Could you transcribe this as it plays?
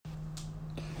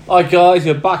Hi guys,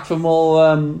 you're back from more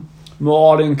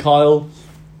Ollie and Kyle.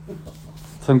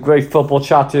 Some great football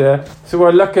chat here. So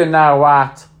we're looking now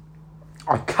at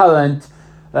our current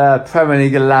Premier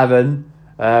League 11.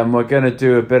 We're going to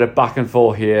do a bit of back and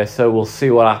forth here, so we'll see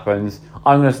what happens.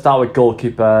 I'm going to start with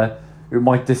goalkeeper. We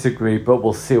might disagree, but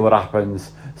we'll see what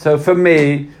happens. So for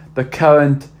me, the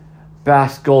current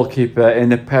best goalkeeper in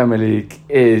the Premier League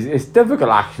it's difficult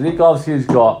actually. Obviously,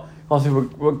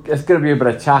 it's going to be a bit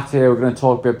of chat here. We're going to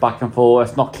talk a bit back and forth.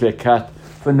 It's not clear cut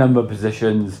for a number of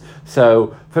positions.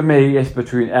 So for me, it's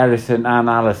between Ederson and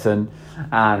Alisson.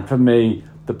 And for me,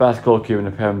 the best goalkeeper in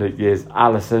the Premier League is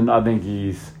Alisson. I think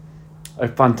he's a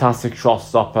fantastic shot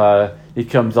stopper. He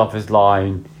comes off his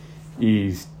line.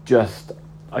 He's just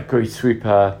a great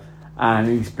sweeper. And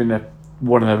he's been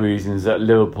one of the reasons that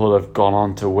Liverpool have gone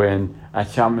on to win a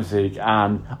Champions League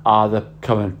and are the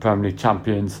current Premier League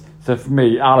champions. So for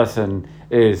me, Alisson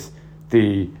is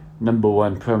the number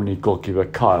one Premier League goalkeeper.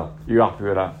 Kyle, you happy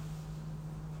with that?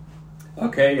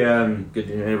 Okay, good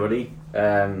evening everybody.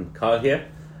 Kyle here.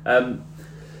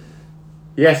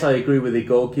 Yes, I agree with the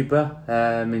goalkeeper.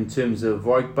 In terms of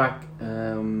right back,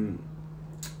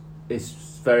 it's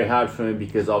very hard for me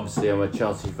because obviously I'm a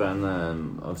Chelsea fan.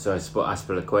 Obviously I support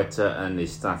Azpilicueta and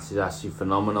his stats is actually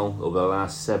phenomenal over the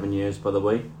last 7 years, by the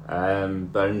way.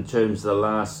 But in terms of the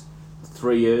last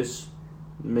 3 years,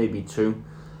 maybe two,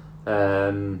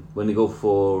 when they go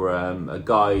for a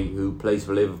guy who plays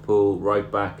for Liverpool,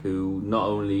 right back, who not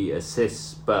only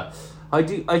assists, but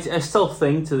I still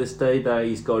think to this day that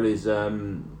he's got his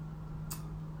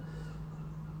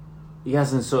he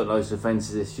hasn't sorted out his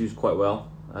defensive issues quite well.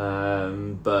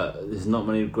 But there's not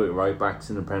many great right backs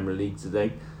in the Premier League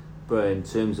today. But in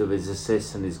terms of his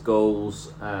assists and his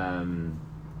goals,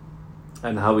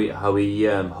 and how he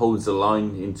holds the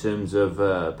line in terms of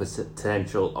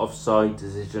potential offside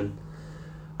decision,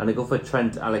 and I go for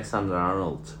Trent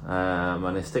Alexander-Arnold, and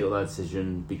I stick with that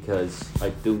decision because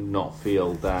I do not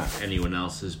feel that anyone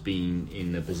else has been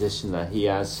in the position that he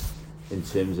has in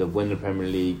terms of winning the Premier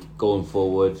League, going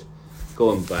forward,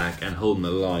 going back and holding the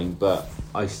line. But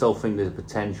I still think there's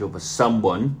potential for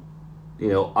someone,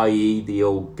 i.e. the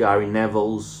old Gary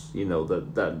Nevilles,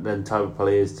 that type of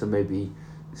players to maybe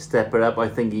step it up. I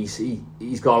think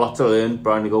he's got a lot to learn, but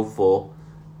I'm going to go for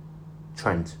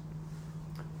Trent.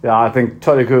 Yeah, I think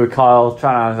totally agree with Kyle.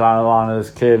 Trent Alexander-Arnold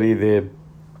is clearly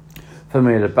for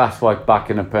me, the best right back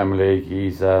in the Premier League.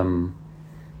 He's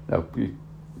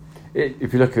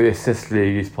if you look at the assist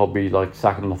league, he's probably like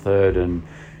second or third and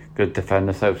good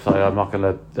defender outside. I'm not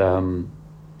going to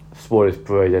spoil his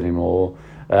parade anymore.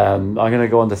 I'm going to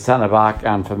go on to centre back,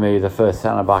 and for me, the first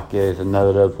centre back is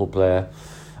another Liverpool player.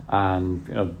 And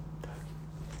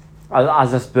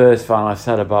as a Spurs fan, I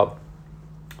said about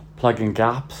plugging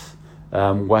gaps.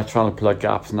 We're trying to plug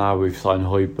gaps now. We've signed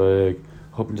Højbjerg,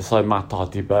 hoping to sign Matt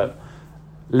Doherty, but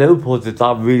Liverpool did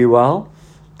that really well.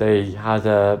 They had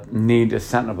a need a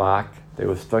centre back. They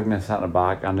were struggling at centre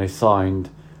back, and they signed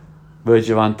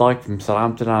Virgil van Dijk from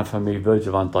Southampton. And for me,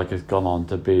 Virgil van Dijk has gone on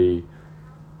to be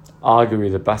arguably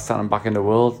the best centre back in the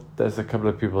world. There's a couple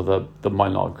of people that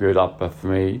might not agree with that, but for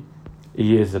me,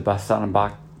 he is the best centre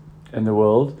back in the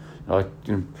world.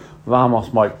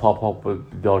 Ramos might pop up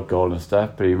with the odd goal and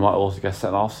stuff, but he might also get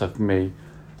sent off. So for me,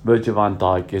 Virgil van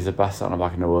Dijk is the best centre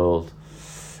back in the world.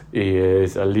 He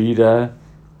is a leader.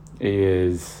 He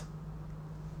is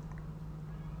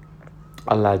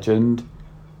a legend.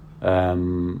 I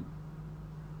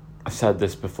said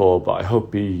this before, but I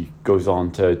hope he goes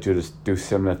on to do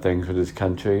similar things with his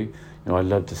country. I'd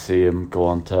love to see him go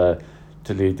on to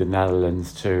lead the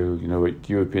Netherlands to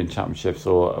European Championships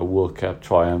or a World Cup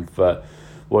triumph. But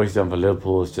what he's done for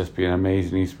Liverpool has just been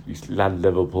amazing. He's led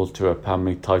Liverpool to a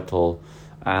Premier League title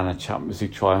and a Champions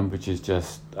League triumph, which is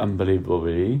just unbelievable,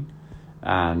 really.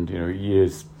 And he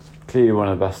is clearly one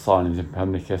of the best signings in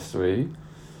Premier League history.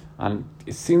 And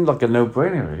it seemed like a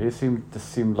no-brainer, really. It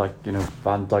seemed like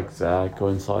Van Dijk's there, go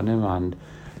and sign him, and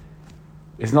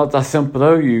it's not that simple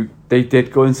though. They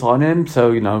did go and sign him,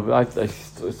 so I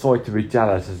sorry to be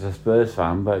jealous as a Spurs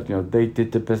fan, but they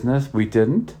did the business. We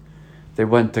didn't. They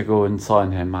went to go and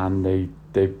sign him, and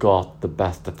they've got the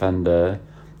best defender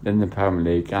in the Premier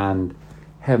League, and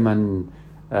him and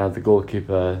the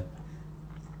goalkeeper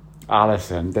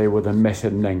Alisson, they were the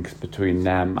missing links between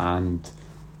them and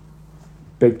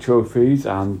big trophies,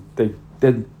 and they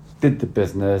did the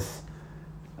business.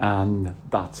 And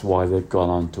that's why they've gone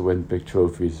on to win big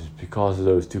trophies, because of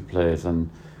those two players.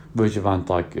 And Virgil van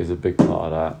Dijk is a big part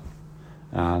of that.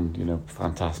 And,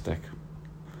 fantastic.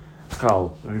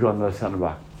 Carl, have you got another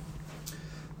centre-back?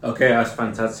 Okay, that's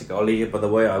fantastic, Ollie. By the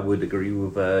way, I would agree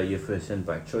with your first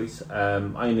centre-back choice.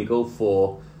 I'm going to go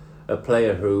for a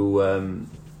player who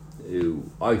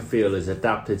I feel has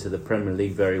adapted to the Premier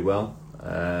League very well.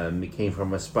 He came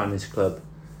from a Spanish club,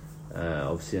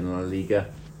 obviously in La Liga.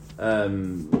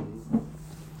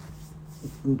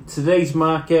 Today's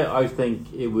market, I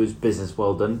think it was business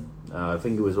well done. I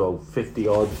think it was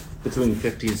between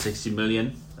 50 and 60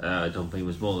 million. I don't think it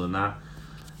was more than that.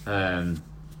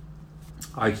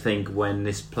 I think when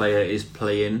this player is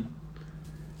playing,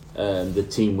 the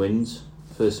team wins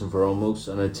first and foremost,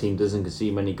 and the team doesn't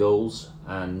concede many goals.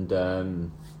 And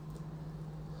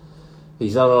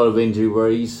he's had a lot of injury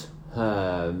worries,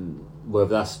 whether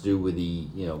that's to do with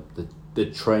the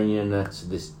training at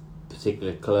this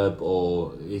particular club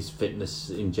or his fitness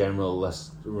in general.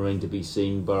 That's remained to be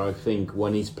seen. But I think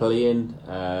when he's playing,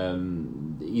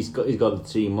 he's got the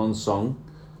team on song,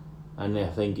 and I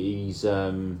think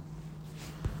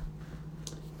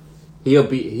he'll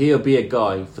be a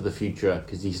guy for the future,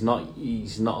 because he's not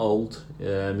old.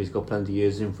 He's got plenty of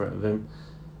years in front of him,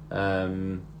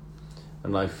 and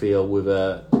I feel with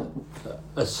a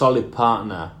solid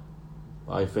partner,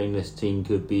 I think this team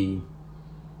could be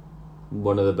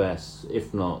one of the best,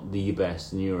 if not the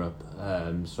best, in Europe. So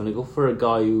I'm gonna go for a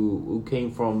guy who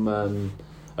came from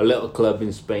a little club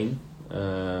in Spain,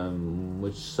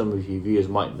 which some of you viewers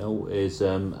might know is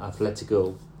Athletic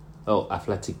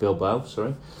Bilbao.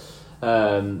 Sorry.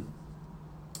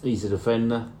 He's a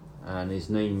defender, and his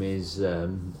name is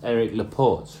Eric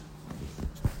Laporte.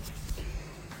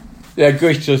 Yeah,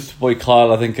 great choice, boy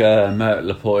Kyle. I think Eric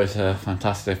Laporte is a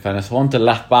fantastic defender. So I want to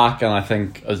left back, and I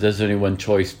think there's only one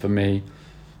choice for me.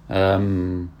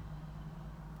 Literally,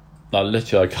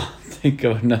 I can't think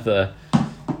of another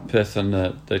person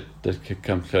that could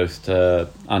come close to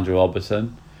Andrew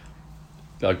Robertson.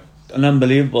 Like, an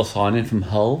unbelievable signing from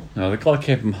Hull. The guy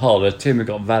came from Hull, the team that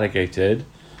got relegated.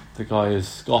 The guy is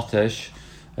Scottish,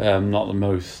 not the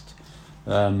most,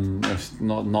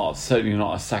 certainly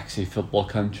not a sexy football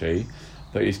country,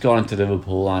 but he's gone into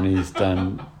Liverpool and he's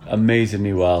done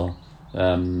amazingly well,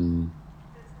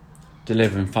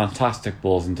 delivering fantastic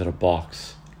balls into the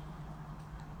box.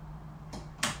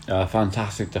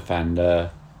 Fantastic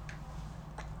defender.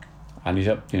 And he's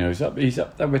up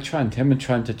there with Trent. Him and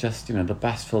Trent are just, the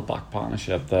best full-back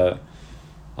partnership that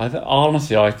I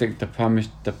think the Premier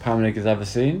League has ever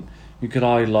seen. You could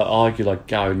argue like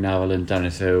Gary Neville and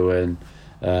Dennis Irwin,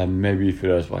 maybe a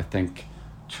few others, but I think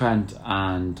Trent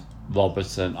and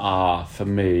Robertson are, for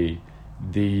me,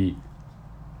 the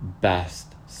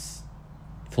best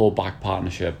full-back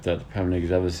partnership that the Premier League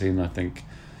has ever seen. I think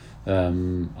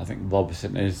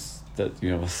Robertson is a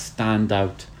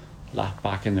standout left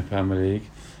back in the Premier League.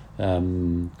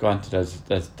 Granted,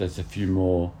 there's a few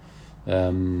more,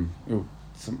 some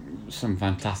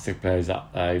fantastic players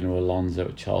out there. Alonso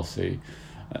at Chelsea,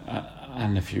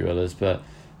 and a few others. But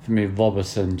for me,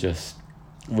 Robertson just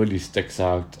really sticks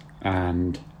out,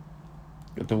 and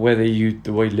the way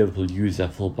Liverpool use their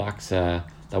fullbacks, their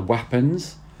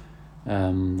weapons.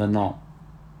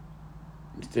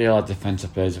 They are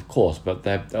defensive players, of course, but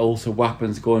they're also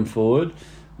weapons going forward.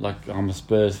 Like, I'm a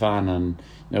Spurs fan, and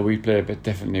we play a bit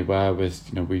differently. Whereas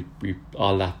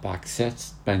our left back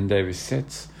sits, Ben Davies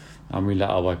sits, and we let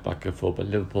our right back go forward. But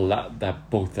Liverpool let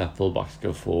both their full backs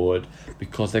go forward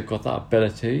because they've got that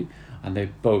ability, and they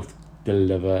both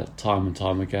deliver time and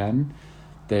time again.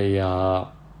 They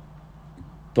are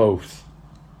both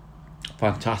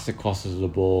fantastic crosses of the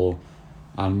ball,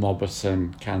 and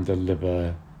Robertson can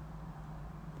deliver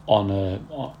on a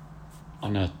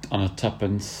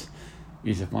tuppence.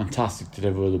 He's a fantastic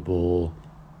deliverer of the ball.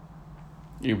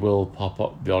 He will pop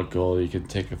up the odd goal. He can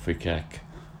take a free kick.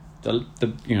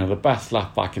 The best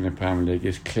left back in the Premier League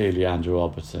is clearly Andrew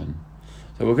Robertson.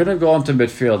 So we're going to go on to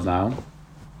midfield now.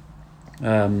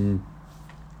 And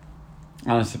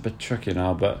it's a bit tricky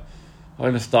now, but I'm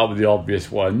going to start with the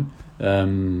obvious one.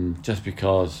 Just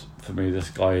because for me this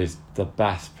guy is the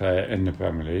best player in the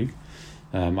Premier League,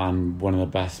 and one of the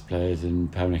best players in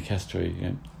Premier League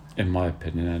history. In my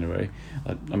opinion, anyway.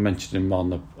 I mentioned him on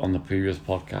the previous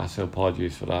podcast, so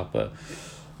apologies for that. But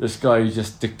this guy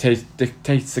just dictates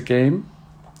the game.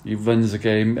 He runs the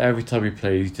game every time he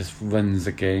plays. He just runs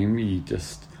the game. He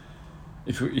just,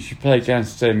 if you play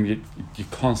against him, you're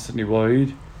constantly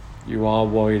worried. You are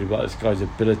worried about this guy's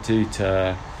ability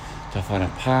to find a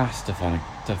pass, to find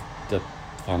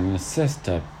an assist,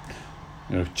 to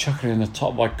chuck it in the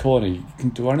top right corner. You can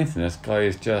do anything. This guy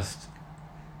is just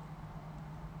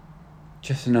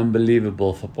an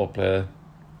unbelievable football player.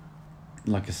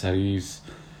 Like I said, he's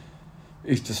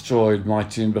destroyed my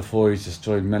team before. He's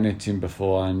destroyed many teams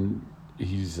before, and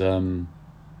he's for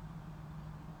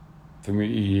me,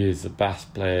 he is the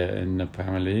best player in the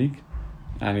Premier League.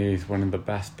 and he's one of the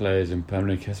best players in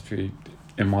Premier League history,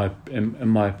 in my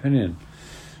opinion.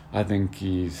 I think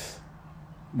he's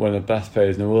one of the best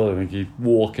players in the world. I think he'd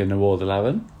walk in the World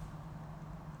 11.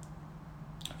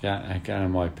 Again,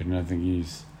 in my opinion, I think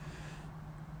he's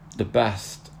the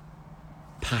best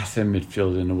passing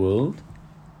midfielder in the world.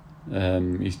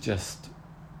 He just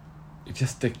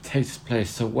dictates play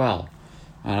so well,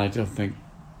 and I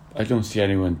don't see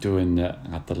anyone doing that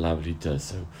at the level he does.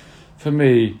 So, for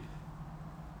me,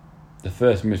 the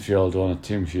first midfielder on a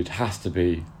team sheet has to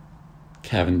be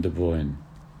Kevin De Bruyne.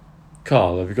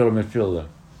 Carl, have you got a midfielder?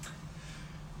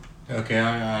 Okay,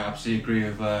 I absolutely agree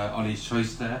with Ollie's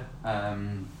choice there.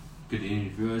 Good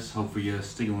evening, viewers. Hopefully you're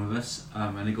sticking with us.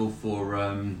 And I go for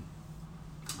a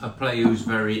player who's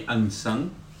very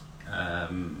unsung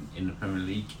in the Premier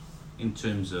League in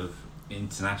terms of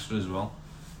international as well.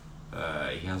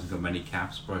 He hasn't got many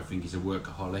caps, but I think he's a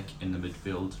workaholic in the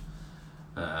midfield.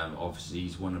 Obviously,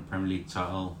 he's won a Premier League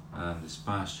title this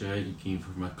past year. He came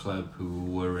from a club who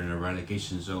were in a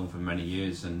relegation zone for many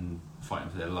years and fighting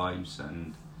for their lives,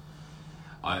 and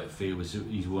I feel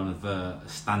he's one of a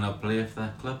stand-up player for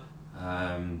that club.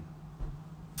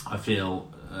 I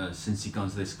feel since he gone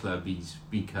to this club, he's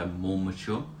become more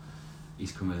mature.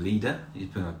 He's become a leader. He's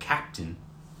become a captain.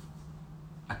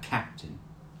 I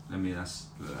mean, that's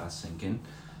thinking.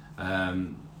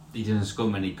 He didn't score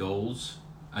many goals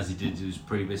as he did to his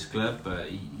previous club, but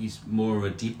he's more of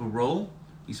a deeper role.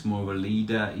 He's more of a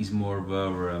leader. He's more of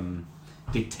a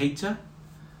dictator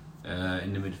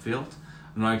in the midfield.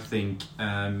 And I think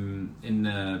in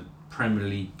the Premier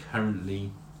League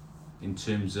currently, in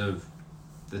terms of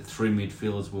the three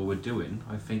midfields what we're doing,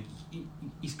 I think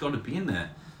he's got to be in there.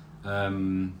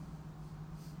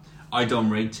 I don't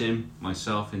rate him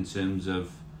myself in terms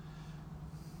of,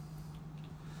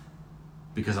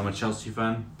 because I'm a Chelsea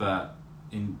fan, but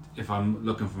if I'm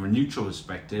looking from a neutral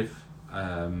perspective,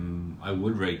 I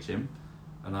would rate him,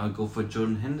 and I'll go for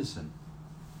Jordan Henderson.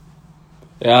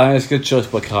 Yeah, it's a good choice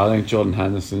by Carl. I think Jordan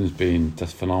Henderson's been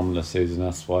just phenomenal this season.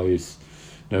 That's why he's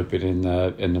been in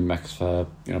the mix for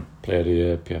Player of the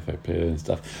Year, PFA Player and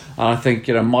stuff. And I think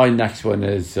my next one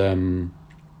is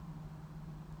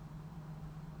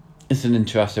it's an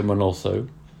interesting one also.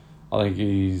 I think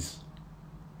he's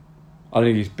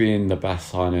been the best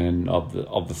signing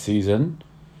of the season.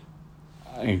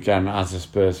 Again, as a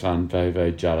Spurs fan, very,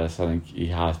 very jealous. I think he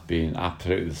has been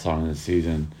absolutely the signing of the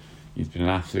season. He's been an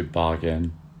absolute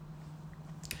bargain.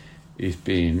 He's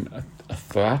been a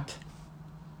threat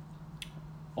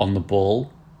on the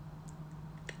ball.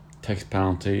 Takes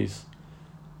penalties.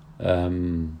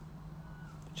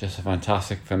 Just a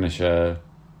fantastic finisher.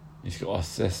 He's got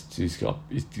assists. He's got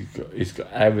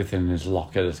everything in his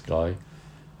locker. This guy.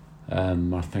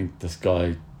 I think this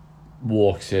guy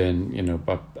walks in.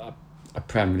 A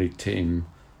Premier League team.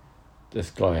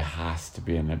 This guy has to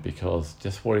be in it because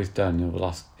just what he's done over the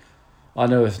last. I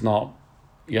know he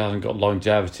hasn't got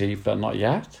longevity, but not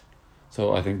yet.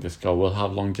 So I think this guy will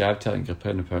have longevity. I think he'll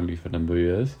play in the Premier League for a number of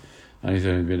years, and he's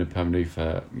only been in the Premier League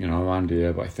for around a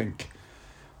year. But I think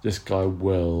this guy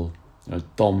will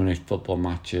dominate football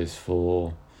matches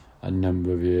for a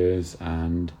number of years,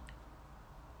 and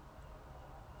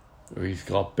he's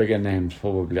got bigger names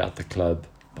probably at the club.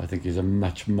 But I think he's a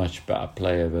much, much better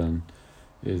player than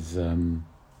his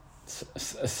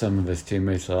some of his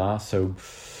teammates are. So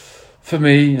for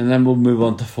me, and then we'll move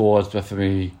on to forwards, but for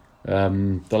me,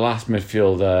 the last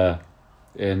midfielder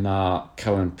in our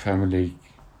current Premier League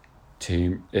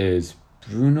team is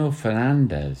Bruno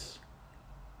Fernandes.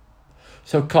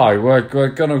 So Kai, we're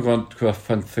going to go to a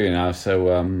front three now,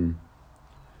 so I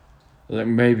think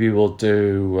maybe we'll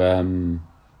do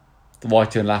the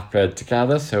white and left red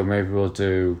together, so maybe we'll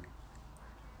do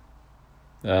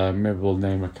maybe we'll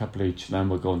name a couple each, and then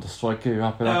we'll go into striker. You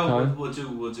happy with that, Kai?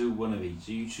 We'll do one of each.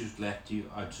 You choose left,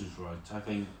 I choose right. I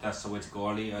think that's the way to go,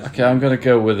 Ollie. Okay, I'm going to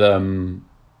go with I'm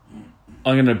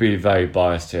going to be very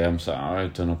biased here. I'm sorry, I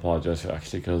don't apologise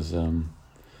actually, because I've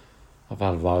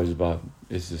had vibes about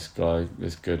is this guy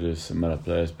as good as some other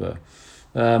players, but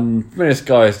for me this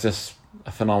guy is just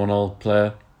a phenomenal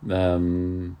player.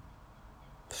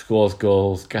 Scores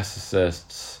goals, gets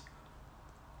assists.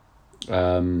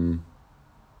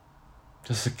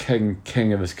 Just a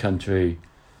king of his country.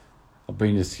 I've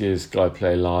been to see this guy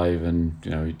play live, and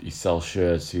he sells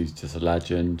shirts. He's just a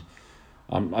legend.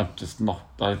 I'm just not.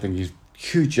 I think he's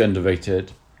hugely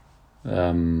underrated.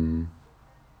 I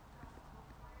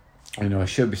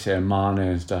should be saying Mane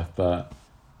and stuff, but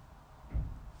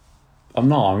I'm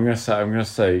not. I'm gonna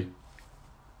say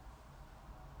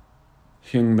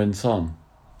Heung-min Son.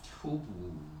 Ooh.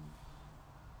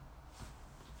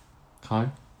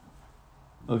 Kai?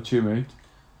 Oh, to you, mate.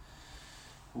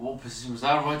 What position was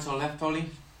that? Right or left, Ollie?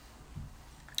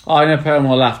 I'm going to put him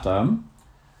on left arm.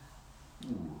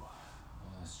 Ooh,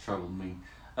 that's troubled me.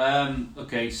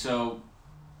 Okay, so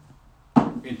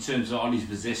in terms of Ollie's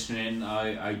positioning,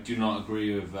 I do not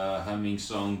agree with Heung-min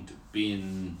Son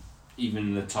being even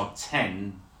in the top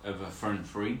 10 of a front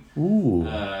three. Ooh.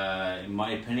 In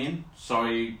my opinion.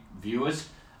 Sorry, viewers.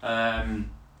 So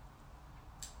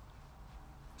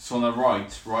on the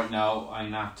right now, I'm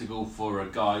going to have to go for a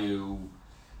guy who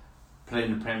played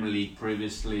in the Premier League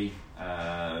previously.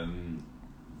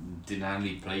 Didn't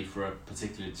only play for a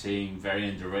particular team, very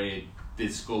underrated,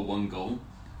 did score 1 goal.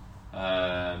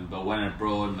 But went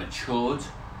abroad, matured,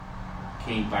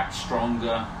 came back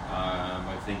stronger.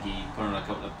 I think he put on a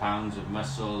couple of pounds of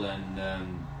muscle and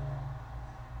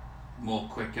more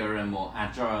quicker and more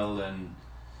agile and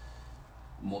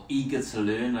more eager to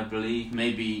learn, I believe.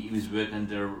 Maybe he was working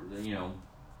under,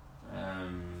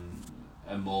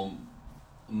 a more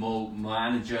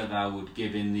manager that would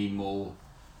give him the more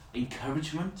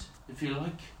encouragement, if you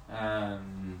like,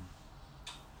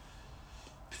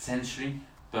 potentially.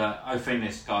 But I think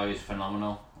this guy is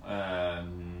phenomenal.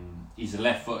 He's a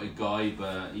left-footed guy,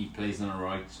 but he plays on the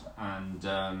right, and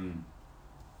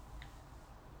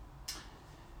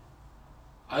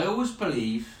I always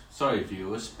believe. Sorry,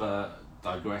 viewers, but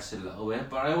digress a little bit.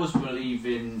 But I always believe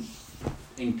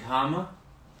in karma,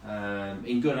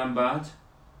 in good and bad.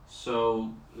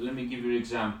 So let me give you an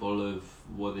example of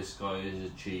what this guy has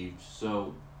achieved.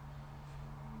 So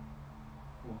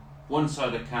one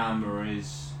side of karma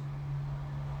is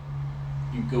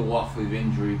you go off with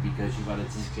injury because you've had a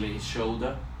dislocated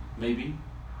shoulder, maybe,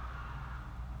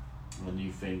 and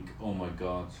you think, oh my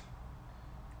God,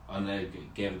 I'll never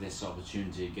get this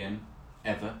opportunity again,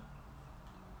 ever.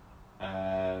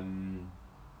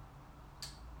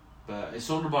 But it's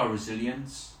all about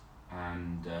resilience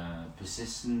and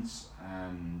persistence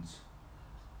and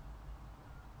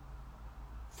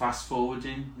fast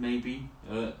forwarding, maybe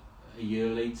a year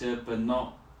later, but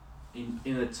not in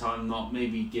a time, not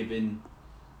maybe giving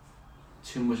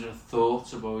too much of a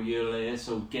thought about a year later.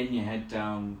 So getting your head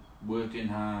down, working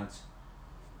hard,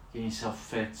 getting yourself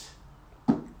fit,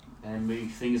 and maybe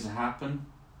things happen.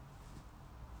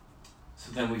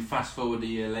 So then we fast forward a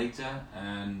year later,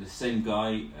 and the same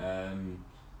guy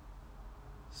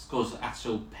scores an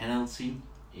actual penalty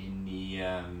in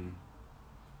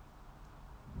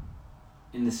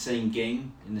the same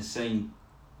game, in the same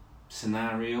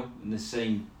scenario, in the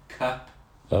same cup.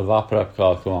 Wrap it up,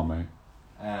 Carl. Come on, mate.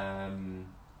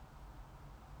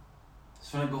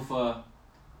 So I'm going to go for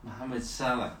Mohamed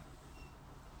Salah.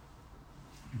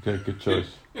 Okay, good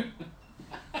choice.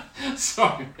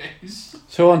 Sorry, Rich.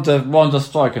 So on to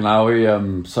striker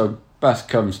now. So best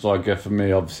come striker for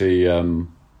me, obviously.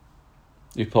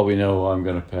 You probably know who I'm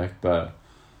going to pick, but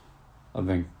I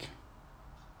think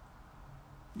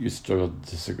you struggle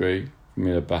to disagree. For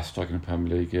me, the best striker in the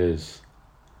Premier League is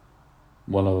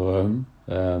one of our own.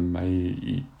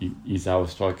 He's our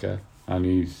striker, and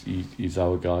he's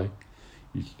our guy.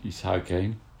 He's Harry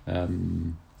Kane.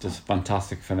 Just a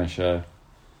fantastic finisher.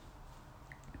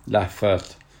 Left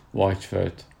foot, right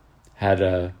foot,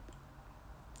 header.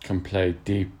 Can play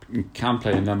deep. Can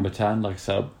play a number 10. Like I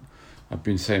said, I've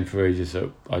been saying for ages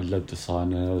that I'd love to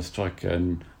sign another striker,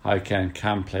 and Harry Kane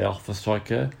can play off a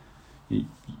striker. He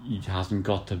hasn't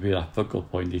got to be that focal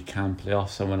point. He can play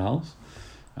off someone else.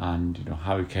 And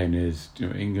Harry Kane is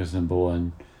England's number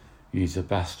 1. He's the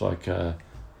best striker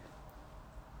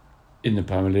in the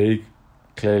Premier League,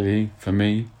 clearly for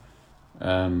me.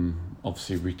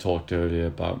 Obviously, we talked earlier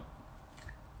about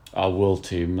our world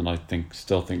team, and I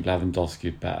still think Lewandowski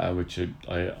is better, which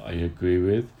I agree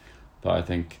with. But I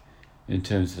think in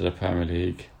terms of the Premier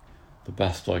League, the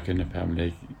best striker in the Premier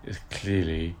League is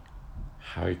clearly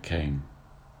Harry Kane.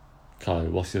 Kai,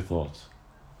 what's your thoughts?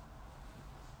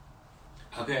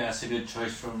 Okay, that's a good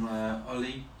choice from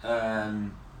Ollie.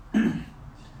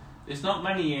 There's not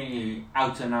many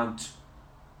out and out,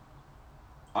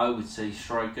 I would say,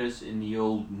 strikers in the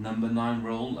old number 9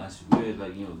 role, as we heard,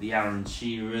 like the Alan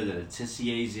Shearer, the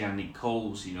Tissiers, the Andy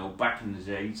Coles, back in the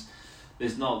days.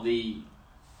 There's not the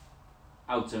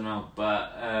out and out,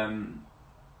 but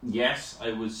yes,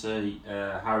 I would say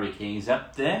Harry Kane is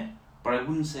up there, but I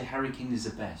wouldn't say Harry Kane is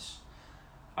the best.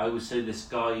 I would say this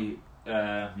guy.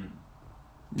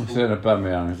 What's in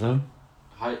Aubameyang, is it?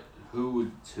 Who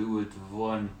would have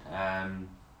won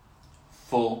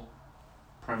 4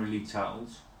 Premier League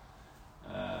titles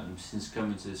since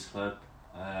coming to this club,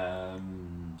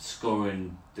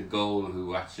 scoring the goal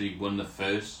who actually won the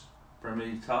first Premier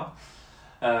League title.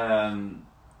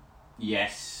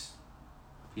 Yes,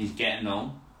 he's getting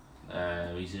on.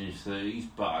 He's in his 30s,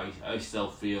 but I still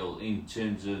feel in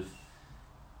terms of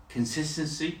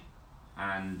consistency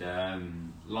and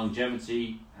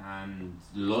longevity and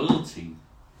loyalty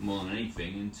more than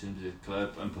anything in terms of the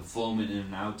club and performing in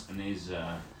and out and his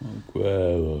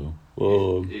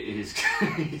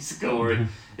his scoring.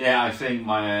 Yeah, I think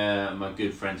my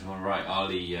good friend to my right,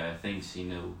 Ollie, thinks he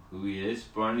knows who he is,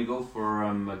 but I'm going to go for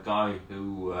a guy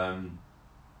who I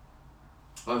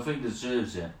think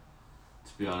deserves it,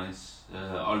 to be honest.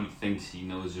 Ollie thinks he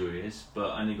knows who he is, but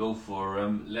I'm going to go for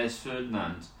Les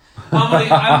Ferdinand.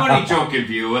 I'm only joking,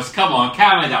 viewers. Come on,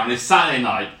 calm it down. It's Saturday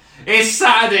night.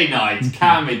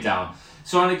 Calm it down.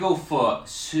 So I'm going to go for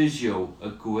Sergio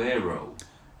Aguero.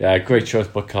 Yeah, great choice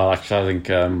by Carl. Actually, I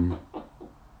think,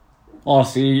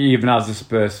 honestly, even as a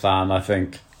Spurs fan, I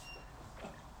think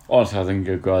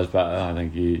Aguero's better. I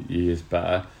think he is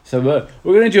better. So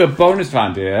we're going to do a bonus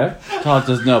round here. Carl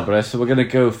doesn't know about it, so we're going to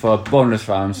go for a bonus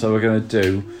round. So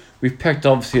we've picked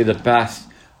obviously the best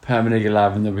Premier League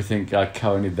 11 that we think are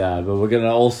currently there, but we're going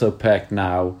to also pick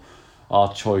now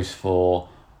our choice for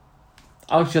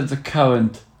out of the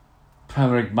current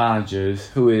Premier League managers,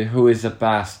 who is the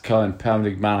best current Premier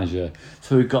League manager.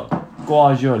 So we've got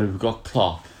Guardiola, we've got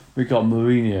Klopp, we've got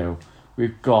Mourinho,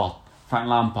 we've got Frank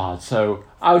Lampard. So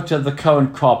out of the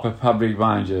current crop of Premier League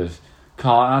managers,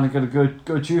 Carl, I'm going to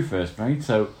go to you first, mate.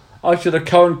 So out of the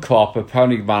current crop of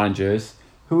Premier League managers,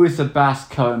 who is the best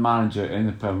current manager in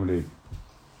the Premier League?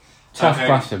 Tough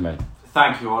question, mate.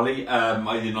 Thank you, Ollie.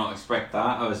 I did not expect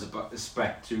that. I was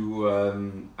expect to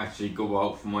actually go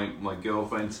out for my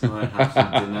girlfriend tonight and have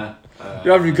some dinner.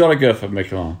 You haven't got a girlfriend, mate,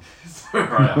 come on.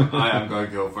 I am got a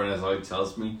girlfriend, as Ollie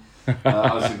tells me.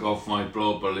 I was going to go for my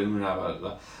blow balloon.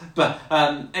 But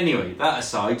anyway, that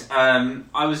aside,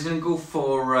 I was going to go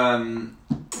for a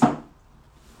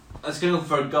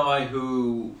guy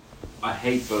who I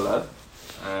hate but love.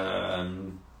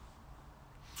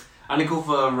 And I go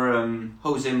for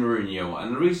Jose Mourinho.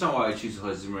 And the reason why I choose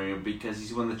Jose Mourinho because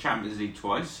he's won the Champions League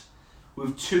twice.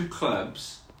 With 2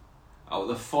 clubs, out of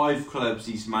the 5 clubs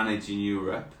he's managed in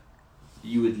Europe,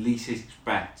 you would least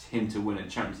expect him to win a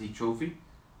Champions League trophy,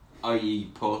 i.e.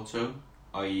 Porto,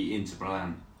 i.e. Inter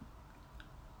Milan.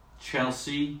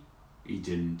 Chelsea, he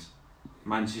didn't.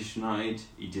 Manchester United,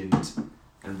 he didn't.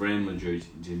 And Real Madrid,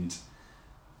 he didn't.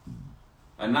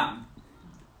 And that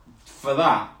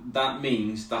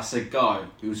means that's a guy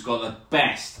who's got the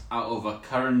best out of a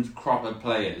current crop of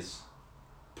players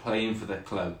playing for the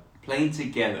club, playing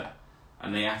together,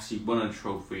 and they actually won a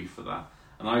trophy for that.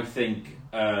 And I think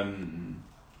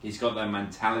he's got that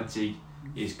mentality,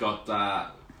 he's got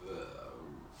that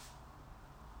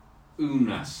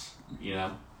unas, you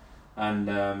know, and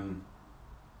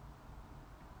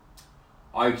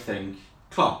I think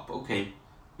Klopp, okay,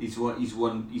 he's won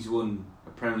a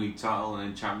Premier League title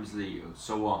and a Champions League.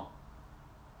 So what?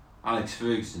 Alex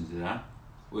Ferguson did that.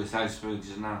 Where's Alex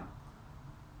Ferguson now?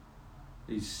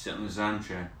 He's sitting in his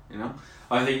armchair, you know.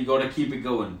 I think you got to keep it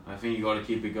going.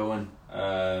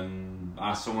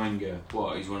 Arsene Wenger,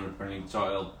 what? He's won a Premier League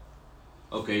title.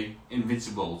 Okay,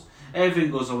 Invincibles.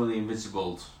 Everything goes on with the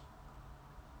Invincibles.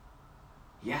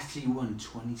 He actually won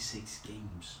 26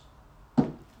 games.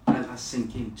 Let that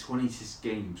sink in. 26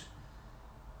 games.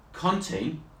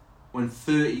 Conte won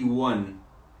 31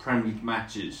 Premier League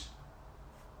matches.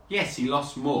 Yes, he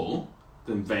lost more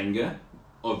than Wenger,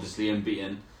 obviously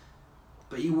unbeaten,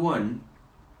 but he won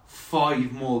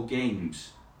 5 more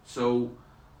games. So,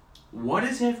 what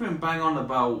is everyone bang on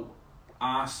about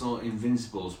Arsenal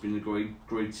Invincibles being a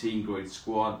great team, great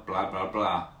squad, blah blah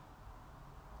blah?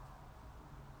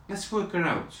 Let's work it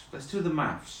out. Let's do the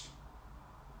maths.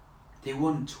 They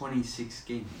won 26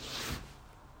 games.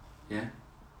 Yeah?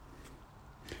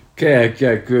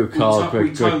 Okay, good, Carl.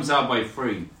 We times out by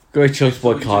 3. Great choice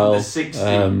by Kyle. It's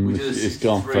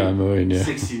gone for Mourinho.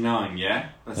 69, yeah?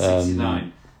 That's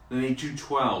 69. Then they drew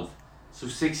 12. So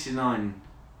 69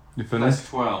 plus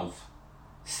 12.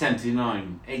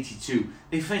 79. 82.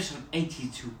 They finished on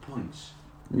 82 points.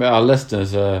 Well, our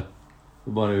listeners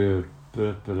want to do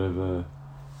a bit of a...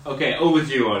 Okay, over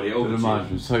to you, Ollie. Over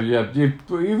to you. So, yeah, you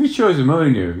chose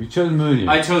Mourinho. You chose Mourinho.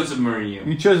 I chose Mourinho.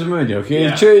 You chose Mourinho, okay?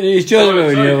 Yeah. You chose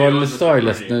Mourinho on the story,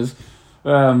 listeners.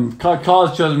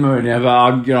 Carl's chosen Mourinho, but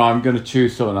I'm going to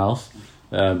choose someone else,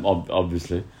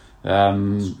 obviously.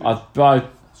 I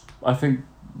think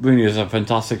Mourinho is a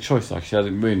fantastic choice, actually. I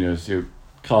think Mourinho,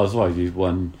 Carl's right, he's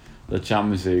won the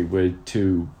Champions League with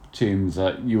 2 teams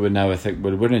that you would never think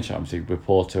would win a Champions League, with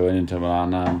Porto and Inter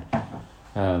Milan,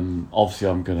 and obviously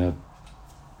I'm going to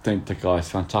think the guy's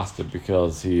fantastic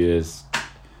because he is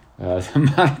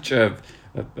the manager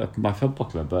of my football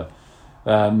club, but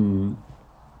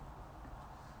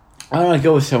I'm gonna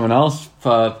go with someone else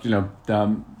for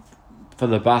for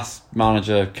the best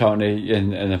manager currently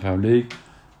in the Premier League.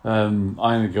 I'm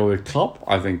gonna go with Klopp.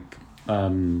 I think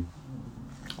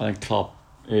Klopp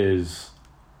is.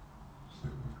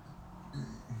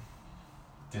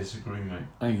 Disagree, mate.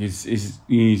 I think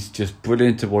he's just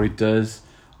brilliant at what he does.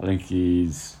 I think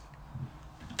he's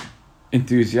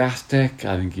enthusiastic.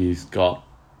 I think he's got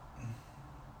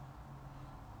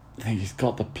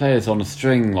the players on a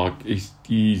string. Like he's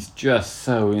just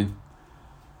so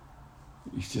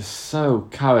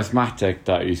charismatic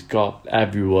that he's got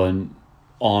everyone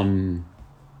on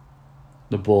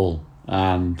the ball,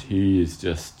 and he is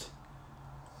just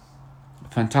a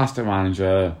fantastic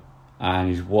manager. And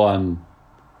he's won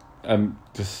a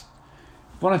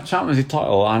Champions League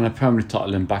title and a Premier League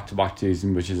title in back-to-back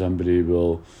seasons, which is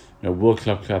unbelievable. World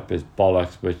Club Cup is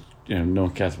bollocks, which no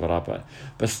one cares about that.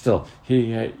 But still,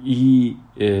 he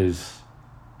is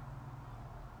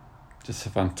just a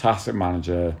fantastic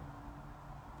manager.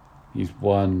 He's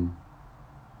won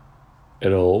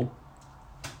it all,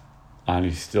 and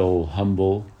he's still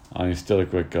humble, and he's still a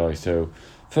great guy. So,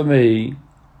 for me,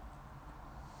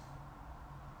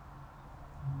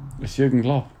 it's Jurgen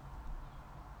Klopp.